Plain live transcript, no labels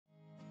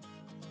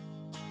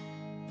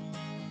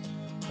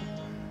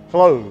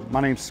Hello,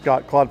 my name's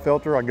Scott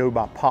Clodfelter. I go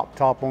by Pop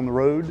Top on the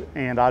road,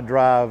 and I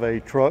drive a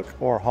truck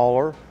or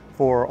hauler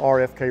for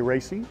RFK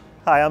Racing.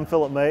 Hi, I'm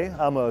Philip May.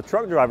 I'm a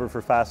truck driver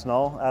for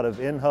Fastenal out of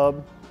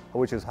In-Hub,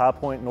 which is High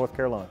Point, North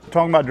Carolina.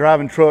 Talking about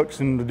driving trucks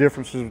and the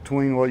differences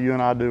between what you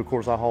and I do, of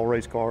course I haul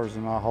race cars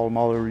and I haul them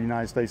all over the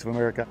United States of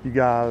America. You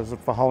guys,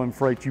 if I hauling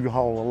freight, you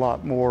haul a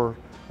lot more,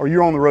 or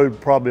you're on the road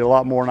probably a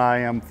lot more than I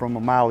am from a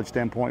mileage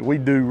standpoint. We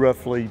do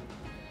roughly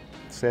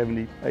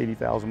 70,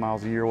 80,000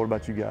 miles a year. What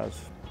about you guys?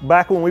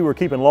 Back when we were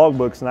keeping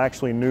logbooks and I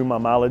actually knew my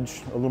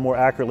mileage a little more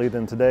accurately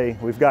than today,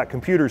 we've got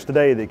computers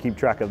today that keep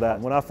track of that.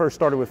 When I first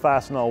started with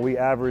Fastenal, we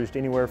averaged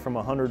anywhere from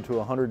 100 to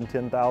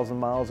 110,000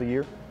 miles a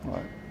year.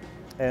 Right.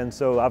 And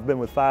so I've been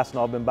with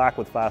Fastenal, I've been back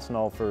with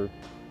Fastenal for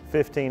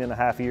 15 and a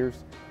half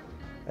years.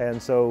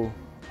 And so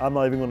I'm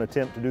not even going to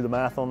attempt to do the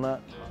math on that.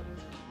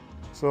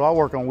 So I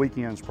work on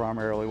weekends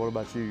primarily. What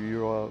about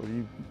you? Are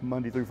you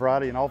Monday through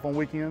Friday and off on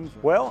weekends?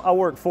 Well, I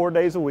work 4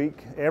 days a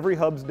week. Every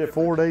hub's different.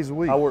 4 days a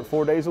week? I work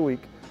 4 days a week.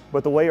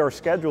 But the way our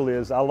schedule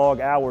is, I log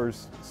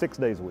hours 6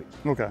 days a week.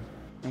 Okay.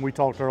 And we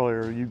talked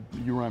earlier, you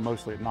run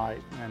mostly at night.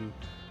 And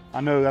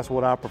I know that's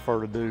what I prefer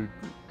to do,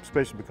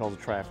 especially because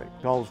of traffic.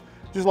 Because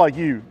just like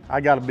you,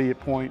 I got to leave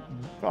point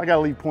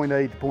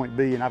A to point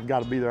B, and I've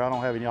got to be there. I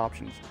don't have any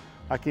options.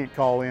 I can't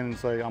call in and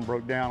say, I'm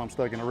broke down, I'm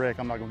stuck in a wreck,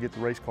 I'm not going to get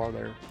the race car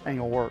there. Ain't going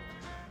to work.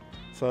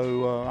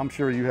 So I'm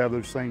sure you have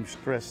those same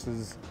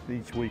stresses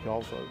each week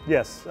also.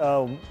 Yes.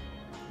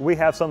 We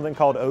have something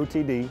called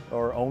OTD,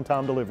 or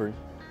on-time delivery.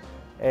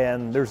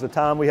 And there's a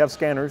time we have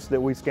scanners that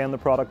we scan the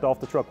product off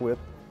the truck with.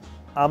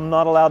 I'm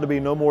not allowed to be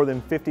no more than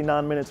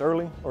 59 minutes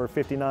early or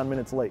 59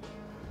 minutes late.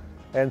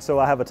 And so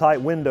I have a tight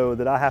window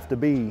that I have to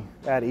be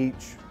at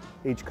each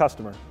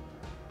customer.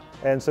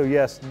 And so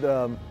yes,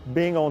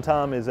 being on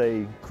time is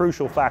a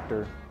crucial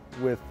factor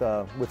with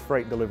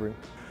freight delivery.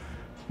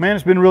 Man,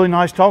 it's been really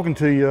nice talking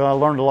to you. I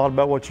learned a lot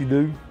about what you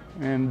do.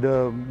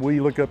 And we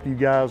look up to you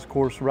guys, of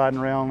course, riding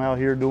around out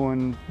here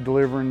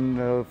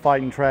delivering,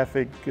 fighting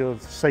traffic,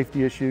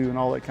 safety issue and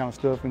all that kind of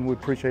stuff. And we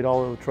appreciate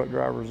all of the truck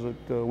drivers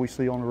that we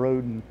see on the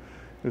road. And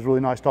it was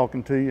really nice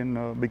talking to you,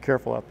 and be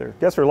careful out there.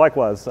 Yes, sir,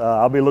 likewise.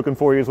 I'll be looking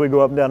for you as we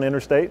go up and down the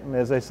interstate. And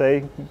as they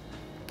say,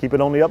 keep it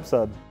on the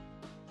upside.